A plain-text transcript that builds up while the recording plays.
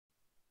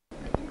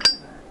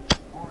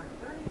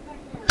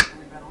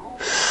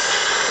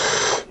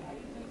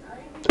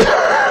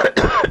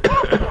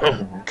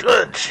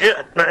Good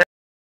shit, man.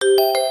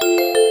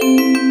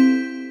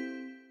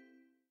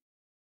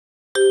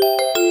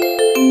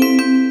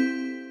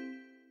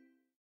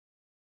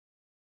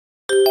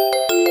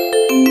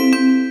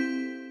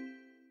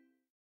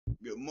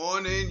 Good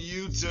morning,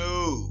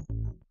 YouTube.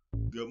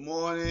 Good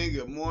morning,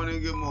 good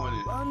morning, good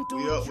morning.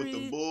 We up with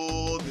the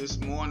bull this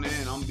morning.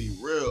 I'm be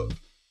real.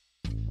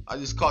 I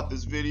just caught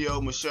this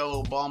video.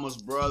 Michelle Obama's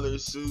brother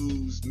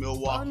sues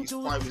Milwaukee's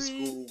private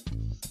school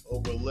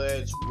over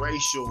alleged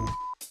racial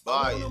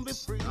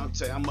bias. I'm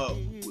telling you, I'm up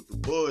with the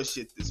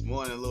bullshit this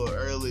morning, a little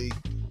early.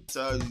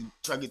 Try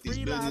to get these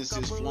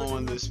businesses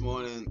flowing this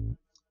morning.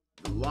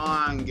 The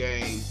line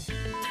game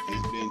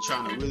has been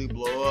trying to really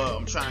blow up.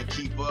 I'm trying to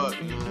keep up,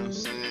 you know what I'm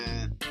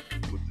saying,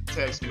 with the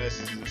text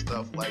messages and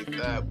stuff like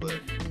that,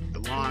 but the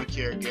lawn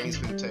care game's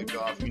gonna take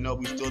off. You know,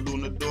 we still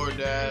doing the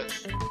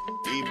DoorDash,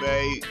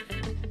 eBay.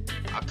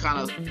 I kind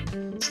of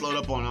slowed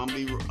up on it. I'm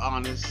gonna be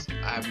honest.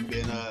 I haven't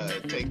been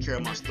taking care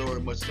of my store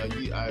as much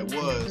as I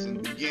was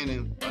in the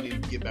beginning. I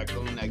need to get back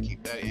on that,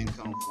 keep that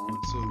income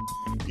flowing too.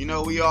 You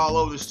know, we all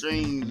over the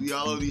streams. We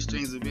all over these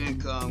streams of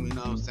income. You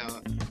know what I'm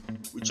saying?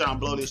 We trying to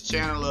blow this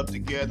channel up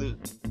together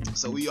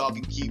so we all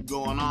can keep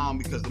going on,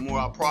 because the more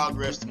I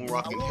progress, the more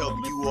I can help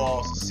you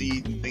all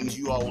succeed in things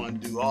you all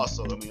want to do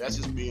also. I mean, that's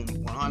just being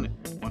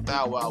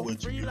 1,000 wild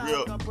with you, be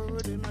real.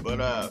 But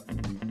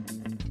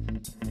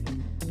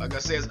like I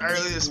said, it's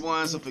early this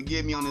one, so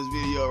forgive me on this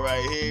video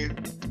right here.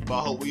 But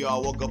I hope we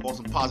all woke up on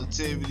some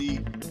positivity,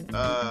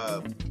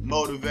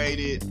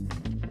 motivated.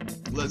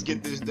 Let's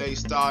get this day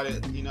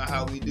started. You know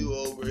how we do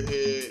over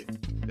here.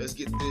 Let's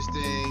get this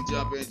thing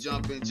jumping.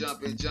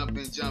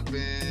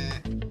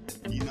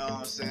 You know what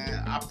I'm saying?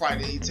 I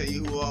probably didn't tell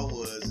you who I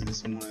was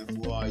this morning.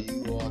 For all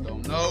you all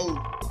don't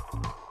know,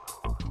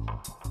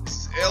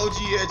 this is L.G.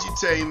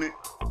 Edutainment,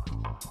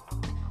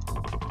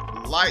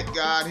 Light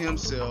God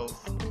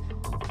himself,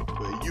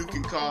 but you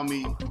can call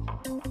me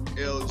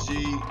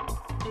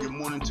LG. Good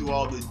morning to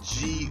all the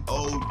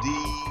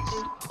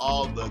GODs,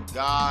 all the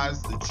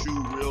gods, the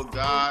true real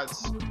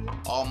gods,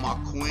 all my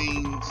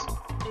queens,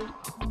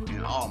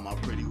 and all my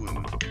pretty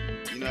women.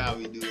 You know how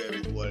we do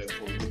every morning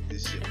before we get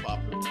this shit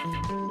popping.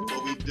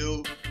 What we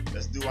do,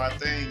 let's do our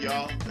thing,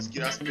 y'all. Let's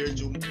get our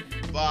spiritual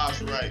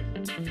vibes right.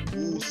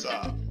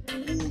 Woosah,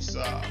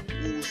 woosah,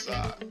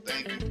 woosah.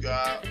 Thank you,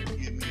 God, for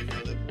giving me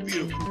another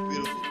beautiful,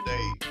 beautiful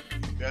day.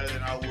 Better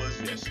than I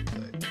was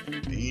yesterday.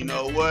 And you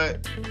know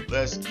what?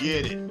 Let's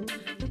get it.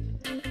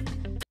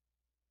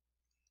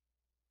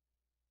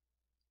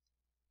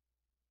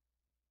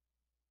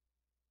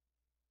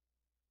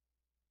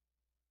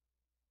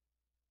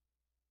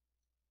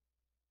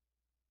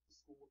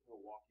 School of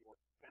Milwaukee,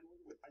 family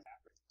with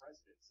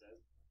president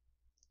says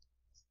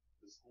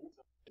the school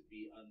would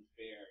be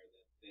unfair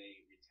that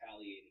they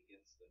retaliate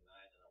against the 9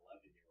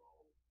 and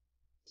 11-year-old.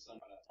 Son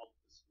to help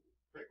the school.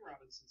 Craig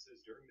Robinson says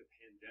during the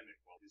pandemic,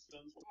 while his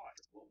sons were taught,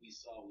 what we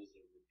saw was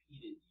a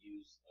repeated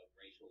use of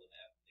racial and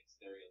ethnic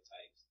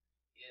stereotypes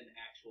in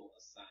actual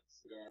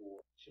assignments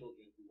for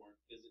children who weren't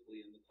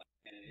physically in the class,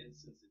 and an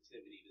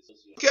insensitivity to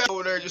social. Get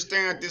over there just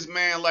staring at this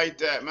man like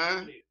that,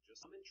 man.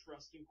 Just some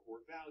trust in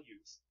core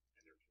values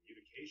and their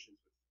communications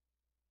with.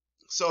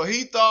 So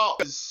he thought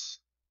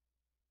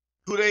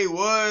who they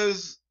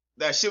was,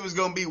 that shit was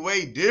gonna be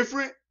way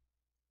different.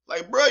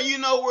 Like, bro, you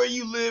know where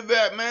you live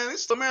at, man.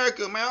 It's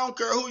America, man. I don't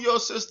care who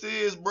your sister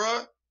is,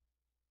 bro.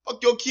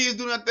 Fuck your kids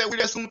doing that weird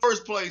ass in the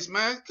first place,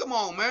 man. Come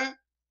on, man.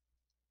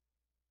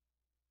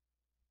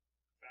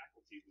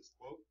 Faculty was,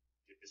 quote,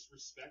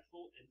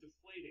 disrespectful and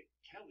deflating.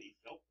 Kelly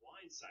felt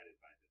blindsided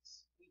by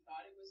this. We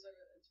thought it was a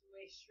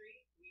two-way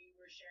street. We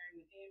were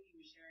sharing with him. He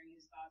was sharing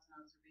his thoughts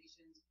and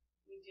observations.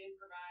 We did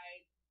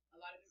provide a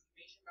lot of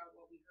information about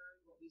what we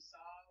heard, what we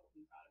saw, what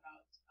we thought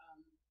about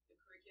the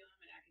curriculum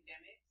and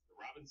academics. The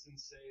Robinsons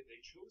say they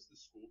chose the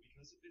school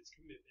because of its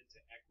commitment to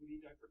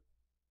equity,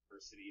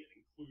 diversity, and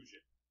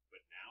inclusion.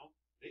 But now,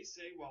 they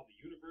say while the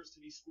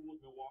University School of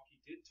Milwaukee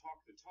did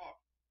talk the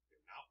talk,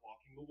 they're not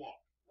walking the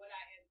walk. What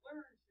I had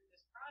learned through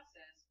this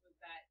process was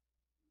that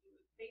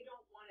they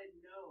don't want to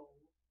know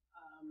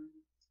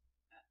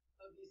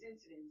of these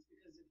incidents,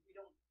 because if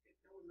no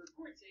one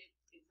reports it,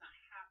 it's not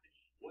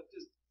happening. What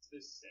does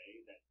this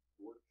say that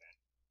your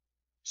family?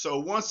 So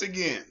once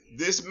again,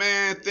 this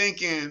man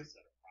thinking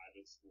at a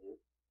private school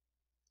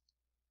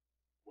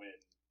when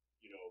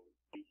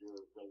you're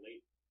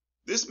related.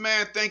 This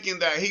man thinking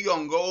that he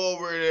gonna go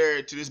over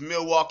there to this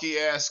Milwaukee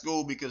ass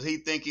school because he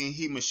thinking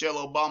he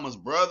Michelle Obama's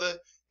brother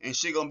and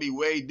shit gonna be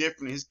way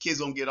different. His kids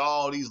gonna get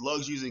all these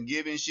luxuries and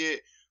giving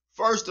shit.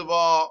 First of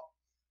all,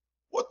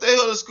 what the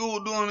hell is school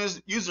doing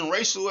is using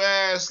racial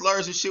ass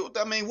slurs and shit? What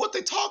that mean? What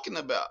they talking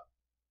about?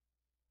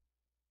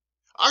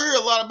 I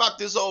hear a lot about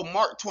this old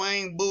Mark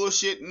Twain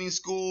bullshit in these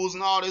schools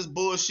and all this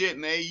bullshit,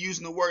 and they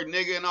using the word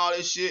nigga and all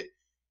this shit.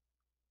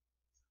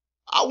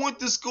 I went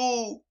to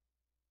school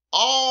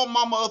all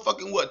my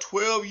motherfucking,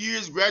 12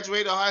 years,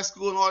 graduated high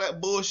school and all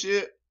that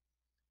bullshit.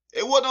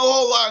 It wasn't a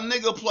whole lot of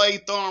nigga play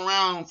thrown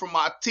around from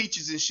my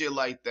teachers and shit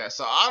like that.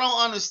 So I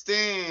don't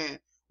understand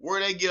where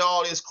they get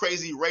all this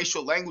crazy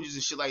racial languages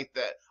and shit like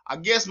that. I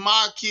guess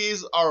my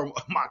kids are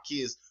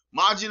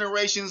my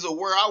generations or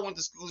where I went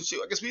to school and shit.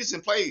 I guess we just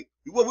didn't play.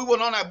 We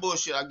wasn't on that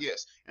bullshit, I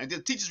guess. And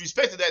the teachers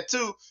respected that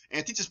too.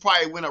 And teachers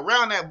probably went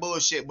around that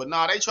bullshit. But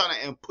nah, they trying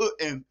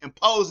to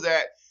impose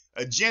that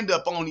agenda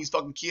upon these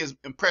fucking kids'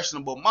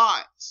 impressionable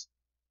minds.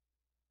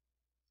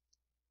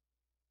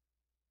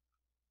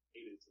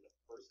 To the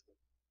first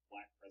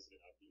black president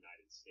of the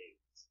United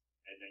States,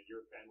 and that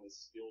your family's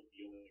still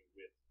dealing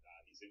with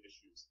these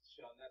issues.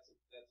 Sean, that's a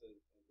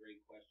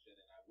great question,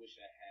 and I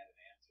wish I had an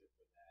answer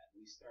for that.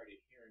 We started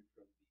hearing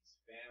from these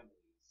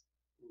families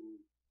who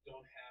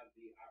don't have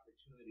the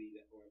opportunity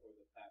or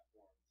the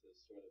platform to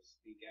sort of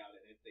speak out,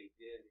 and if they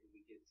did, it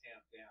would get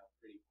tamped down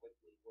pretty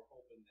quickly. We're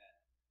hoping that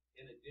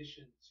in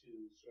addition to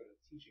sort of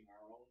teaching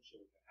our own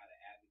children how to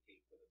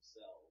advocate for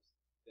themselves,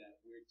 that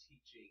we're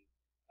teaching,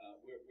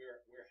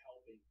 we're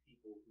helping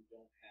people who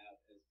don't have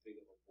as big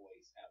of a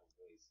voice have a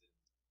voice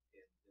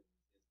in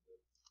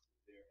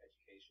their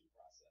education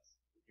process.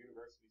 The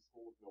University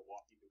School of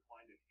Milwaukee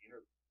declined an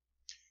interview.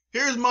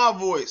 Here's my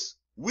voice.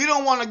 We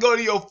don't want to go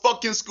to your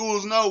fucking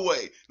schools no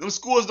way. Them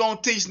schools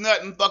don't teach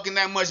nothing fucking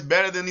that much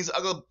better than these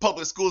other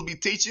public schools be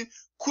teaching.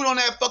 Quit on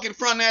that fucking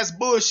front ass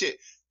bullshit.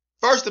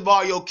 First of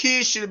all, your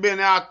kids should have been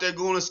out there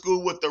going to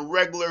school with the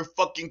regular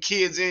fucking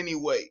kids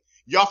anyway.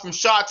 Y'all from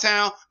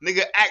Chi-Town,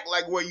 nigga, act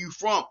like where you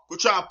from. We're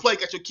trying to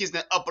placate your kids in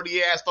that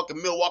uppity ass fucking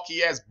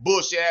Milwaukee ass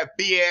bullshit ass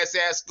BS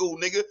ass school,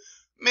 nigga.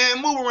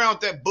 Man, move around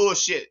with that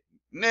bullshit.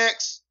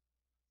 Next.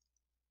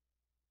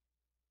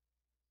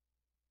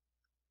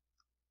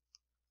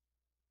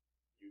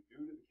 Due to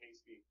the case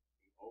being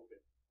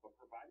open, but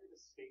provided a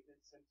statement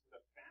sent to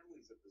the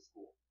families of the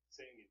school,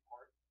 saying in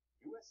part,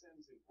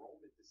 USM's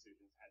enrollment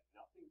decisions had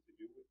nothing to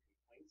do with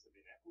complaints of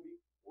inequity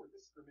or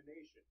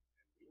discrimination,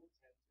 and we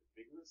intend to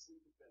vigorously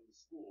defend the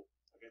school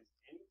against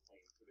any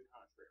claim to the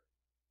contrary.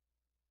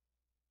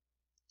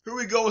 Here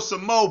we go with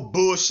some more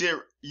bullshit,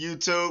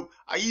 YouTube.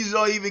 I usually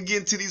don't even get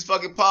into these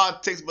fucking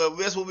politics, but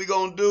that's what we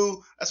gonna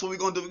do. That's what we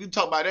gonna do. We can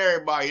talk about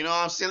everybody, you know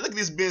what I'm saying? Look at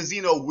this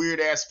Benzino weird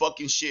ass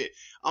fucking shit.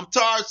 I'm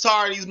tired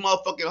of these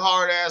motherfucking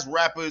hard ass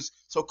rappers,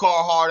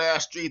 so-called hard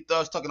ass street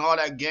thugs talking all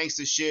that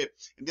gangster shit.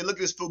 And then look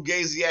at this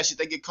fugazi ass shit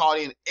they get caught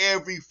in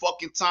every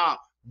fucking time.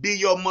 Be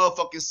your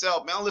motherfucking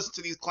self, man. Don't listen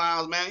to these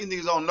clowns, man.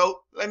 These niggas don't know.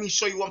 Let me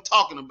show you what I'm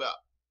talking about.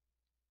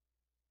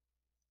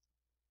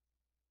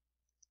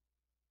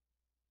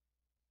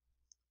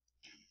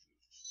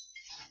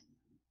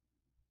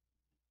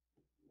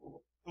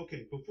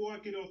 Okay, before I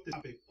get off the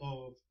topic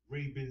of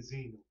Ray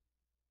Benzino,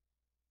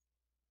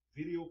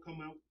 video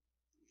come out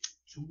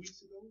 2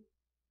 weeks ago.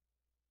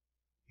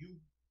 You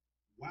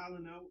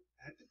wilding out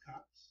at the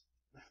cops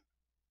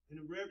in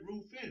a Red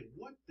Roof Inn.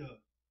 What the?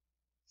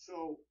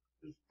 So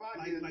it's 5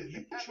 like, years. like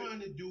you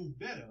trying to do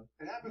better.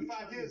 It happened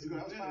 5 years ago.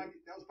 That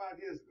was 5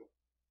 years ago.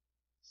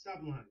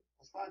 Stop lying. That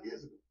was 5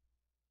 years ago.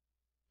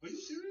 Are you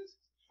serious?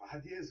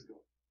 5 years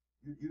ago.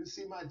 You didn't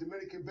see my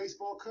Dominican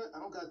baseball cut? I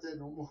don't got that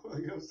no more.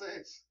 You know what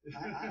I'm saying?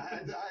 I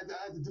had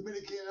the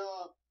Dominican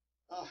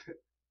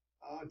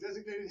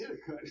designated hitter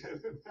cut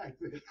back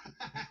then.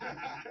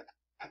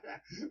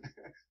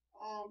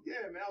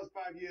 Yeah, man, that was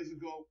 5 years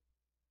ago.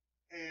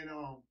 And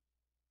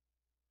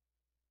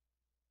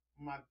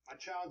my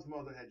child's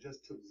mother had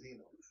just took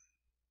Zeno.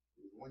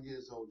 He was 1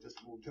 year old,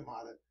 just moved him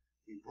out of.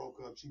 He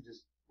broke up. She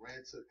just ran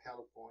to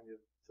California,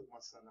 took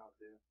my son out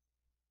there.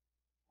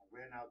 I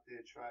ran out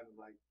there, tried to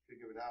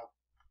figure it out,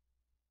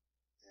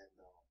 and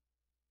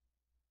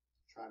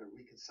try to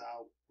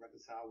reconcile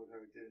with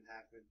her. It didn't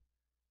happen.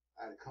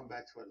 I had to come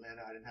back to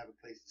Atlanta. I didn't have a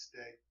place to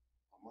stay.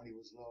 My money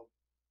was low.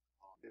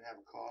 Didn't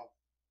have a car.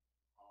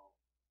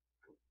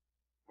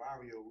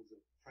 Barrio, who's a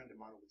friend of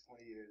mine over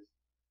 20 years,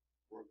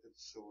 worked at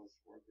the Source,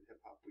 worked at Hip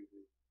Hop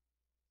Weekly.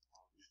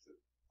 Used to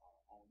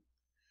own.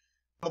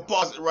 I'm gonna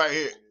pause it right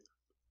here.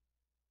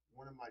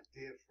 One of my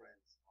dear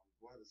friends,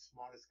 one of the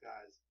smartest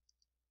guys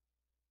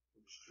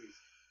from the streets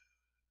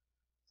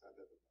I've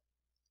ever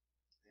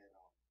met.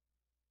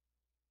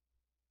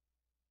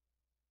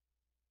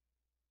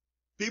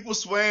 And people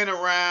swaying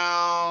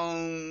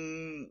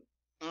around,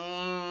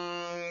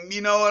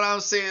 you know what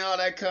I'm saying, all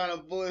that kind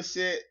of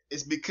bullshit.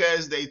 It's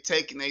because they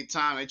taking their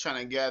time. They trying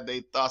to gather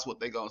their thoughts, what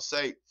they gonna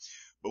say.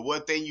 But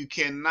one thing you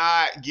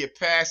cannot get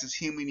past is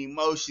human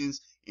emotions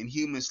and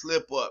human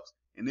slip-ups.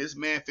 And this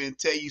man finna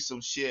tell you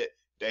some shit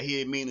that he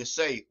didn't mean to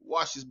say.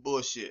 Watch this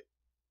bullshit.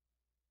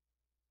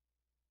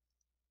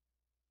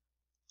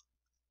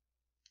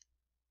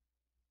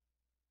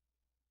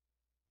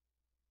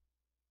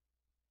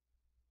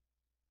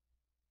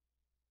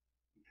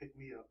 he picked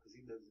me up because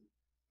he had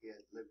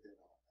lived in,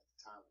 at the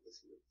time, I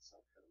guess he lived in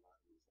South Carolina.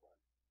 He was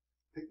white.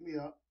 Picked me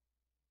up,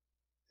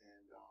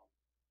 and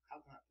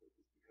how can I put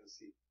this?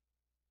 Because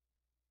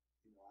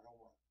I don't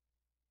want to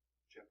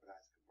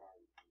jeopardize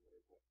Kabari,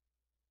 but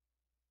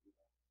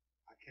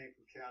I came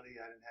from Cali.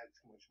 I didn't have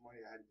too much money.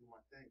 I had to do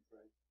my thing,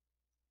 right?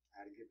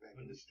 I had to get back.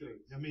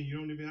 Understood. I mean, you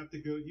don't even have to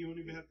go. You don't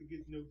even have to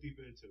get no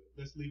deeper into it.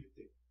 Let's leave it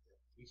there.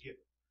 We get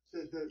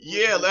it.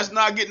 Yeah, let's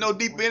not get no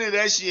deep into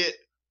that shit.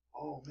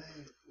 Oh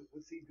man,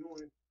 what's he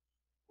doing?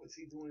 what's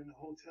he doing in the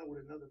hotel with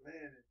another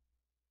man? And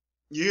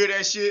you hear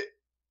that shit?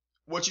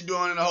 What you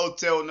doing in the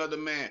hotel with another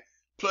man?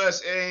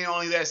 Plus, it ain't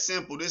only that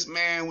simple. This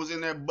man was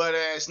in there butt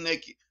ass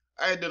naked.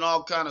 I ain't done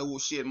all kind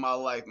of shit in my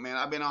life, man.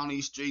 I've been on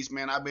these streets,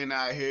 man. I've been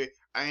out here.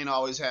 I ain't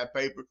always had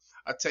paper.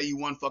 I tell you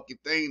one fucking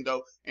thing,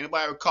 though.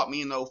 Anybody ever caught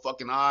me in no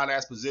fucking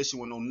odd-ass position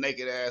with no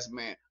naked-ass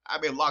man?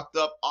 I've been locked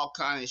up, all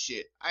kind of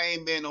shit. I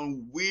ain't been in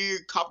no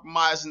weird,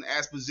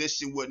 compromising-ass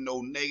position with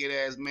no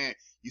naked-ass man.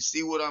 You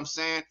see what I'm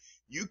saying?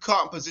 You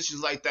caught in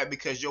positions like that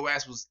because your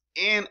ass was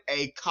in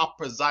a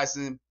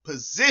compromising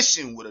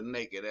position with a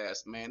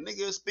naked-ass man.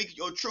 Nigga, speak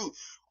your truth.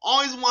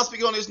 Always want to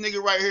speak on this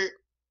nigga right here.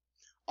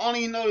 I don't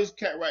even know this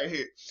cat right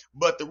here.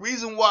 But the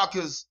reason why,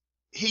 because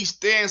he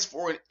stands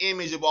for an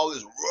image of all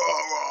this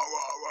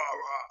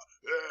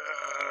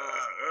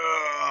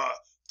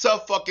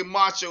tough fucking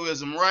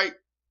machoism, right?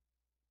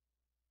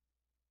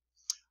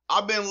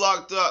 I've been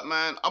locked up,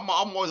 man. I'm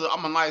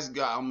a nice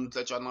guy. I'm gonna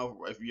let y'all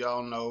know, if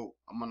y'all know,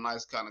 I'm a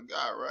nice kind of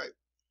guy, right?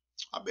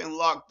 I've been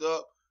locked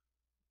up.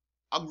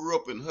 I grew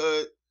up in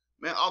hood,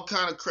 man. All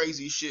kind of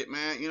crazy shit,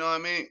 man. You know what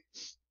I mean?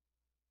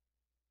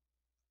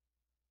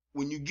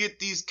 When you get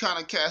these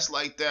kind of cats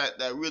like that,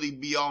 that really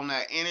be on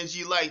that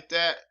energy like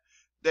that,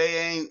 they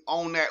ain't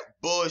on that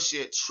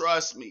bullshit.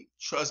 Trust me.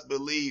 Trust,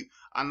 believe.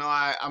 I know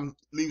I'm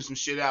leaving some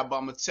shit out, but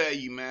I'm going to tell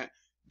you, man,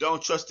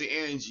 don't trust the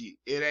energy.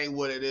 It ain't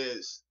what it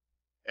is.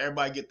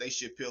 Everybody get their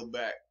shit peeled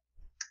back.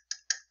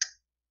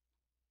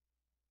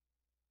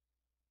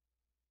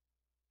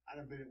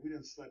 We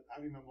done slept. I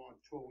remember on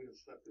tour, we done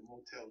slept in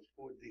motels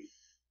 4 deep,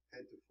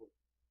 head to foot.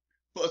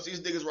 Plus,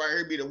 these niggas right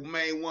here be the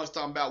main ones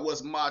talking about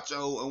what's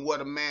macho and what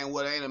a man,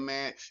 what ain't a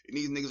man. And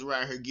these niggas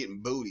around here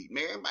getting booty.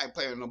 Man, everybody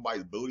playing with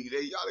nobody's booty.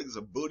 Y'all niggas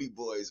are booty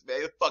boys,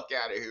 man. Get the fuck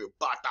out of here.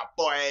 Bata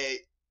boy.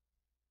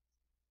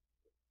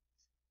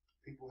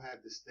 People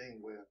have this thing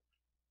where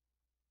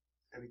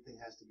everything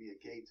has to be a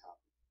gay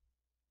topic.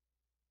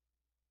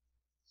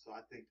 So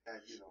I think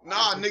that,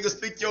 Nah, niggas,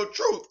 speak your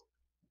truth.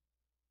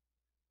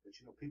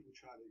 But, people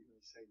try to,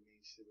 say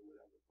mean shit or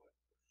whatever. But,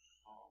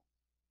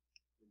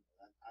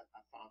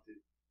 I found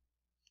it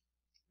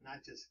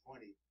not just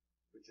funny,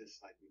 but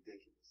just like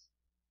ridiculous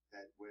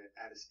that we're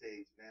at a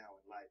stage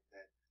now in life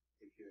that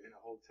if you're in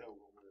a hotel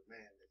room with a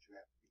man that you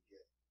have to be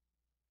gay.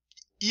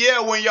 Yeah,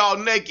 when y'all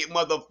naked,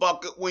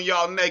 motherfucker. When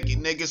y'all naked,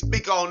 nigga.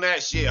 Speak on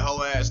that shit,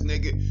 hoe ass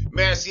nigga.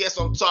 Man, see, that's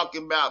what I'm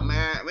talking about,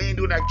 man. We ain't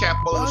doing that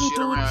capola shit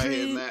around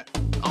here, man.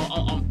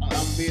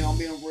 I'm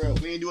being real.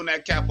 We ain't doing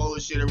that capola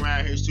shit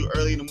around here. It's too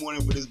early in the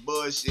morning for this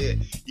bullshit.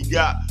 You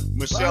got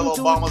Michelle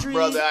Obama's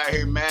brother out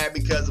here mad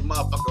because the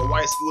motherfucking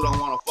white school don't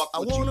want to fuck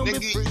with you.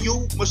 Nigga,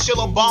 you,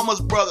 Michelle Obama's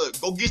brother,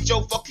 go get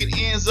your fucking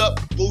ends up,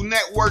 go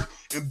network,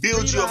 and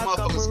build you a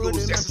motherfucking school.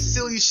 That's the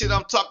silly shit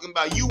I'm talking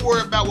about. You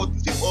worry about what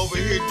the people over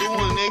here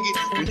doing,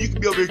 nigga, when you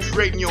can be over here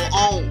creating your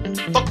own.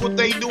 Fuck what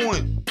they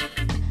doing.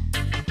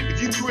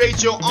 If you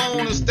create your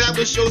own,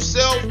 establish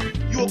yourself,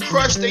 you'll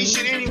crush they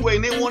shit anyway,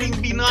 and they won't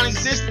even be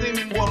non-existent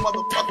anymore,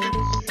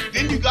 motherfucker.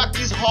 Then you got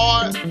these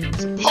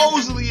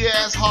supposedly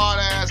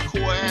hard-ass,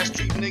 core-ass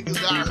street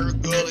niggas out here,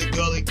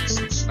 gully,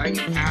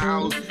 slanging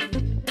pounds,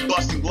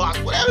 busting blocks,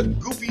 whatever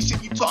goofy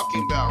shit you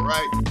talking about,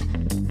 right?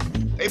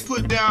 They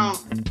put down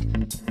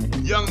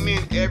young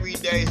men every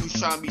day who's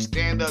trying to be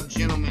stand-up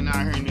gentlemen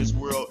out here in this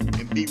world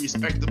and be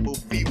respectable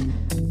people.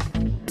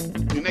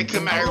 And they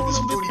come out here with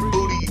this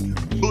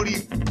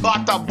booty,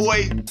 bata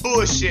boy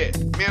bullshit.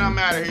 Man, I'm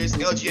out of here. It's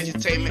LG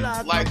Entertainment,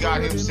 like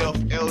God himself,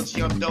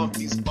 LG. I'm done with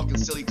these fucking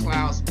silly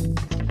clowns.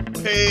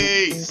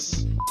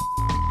 Peace.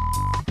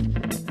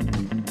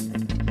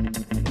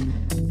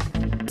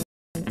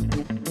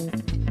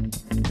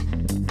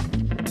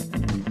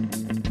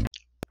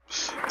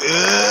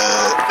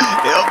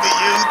 Help me,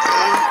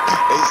 YouTube.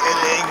 They said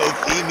they ain't gonna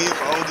feed me if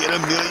I don't get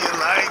 1 million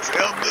likes.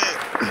 Help me.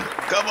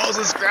 Come on,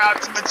 subscribe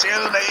to my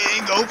channel. They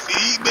ain't gonna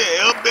feed me.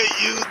 Help me,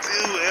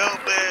 YouTube. Help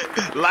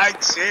me.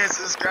 Like, share,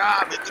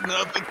 subscribe. Hit the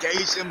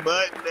notification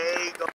button. They ain't gonna